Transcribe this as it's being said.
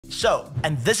So,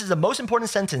 and this is the most important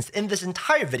sentence in this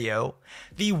entire video,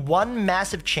 the one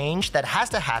massive change that has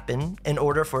to happen in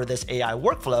order for this AI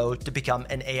workflow to become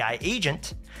an AI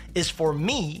agent is for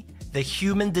me, the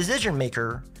human decision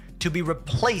maker, to be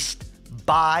replaced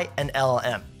by an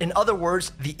LLM. In other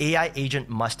words, the AI agent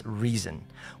must reason.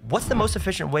 What's the most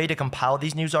efficient way to compile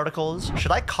these news articles?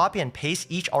 Should I copy and paste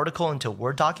each article into a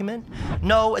Word document?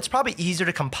 No, it's probably easier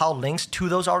to compile links to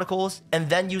those articles and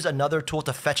then use another tool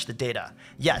to fetch the data.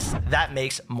 Yes, that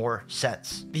makes more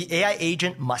sense. The AI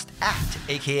agent must act,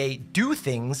 aka do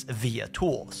things via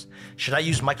tools. Should I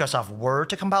use Microsoft Word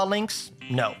to compile links?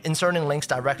 No, inserting links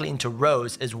directly into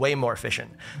rows is way more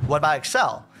efficient. What about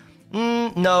Excel?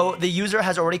 No, the user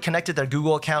has already connected their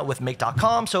Google account with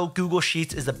make.com, so Google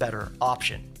Sheets is a better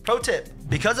option. Pro tip,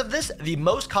 because of this, the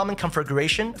most common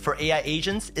configuration for AI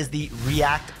agents is the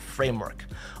React framework.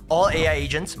 All AI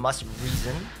agents must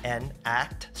reason and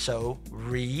act, so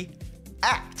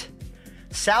react.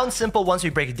 Sounds simple once we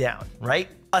break it down, right?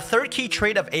 A third key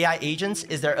trait of AI agents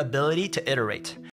is their ability to iterate.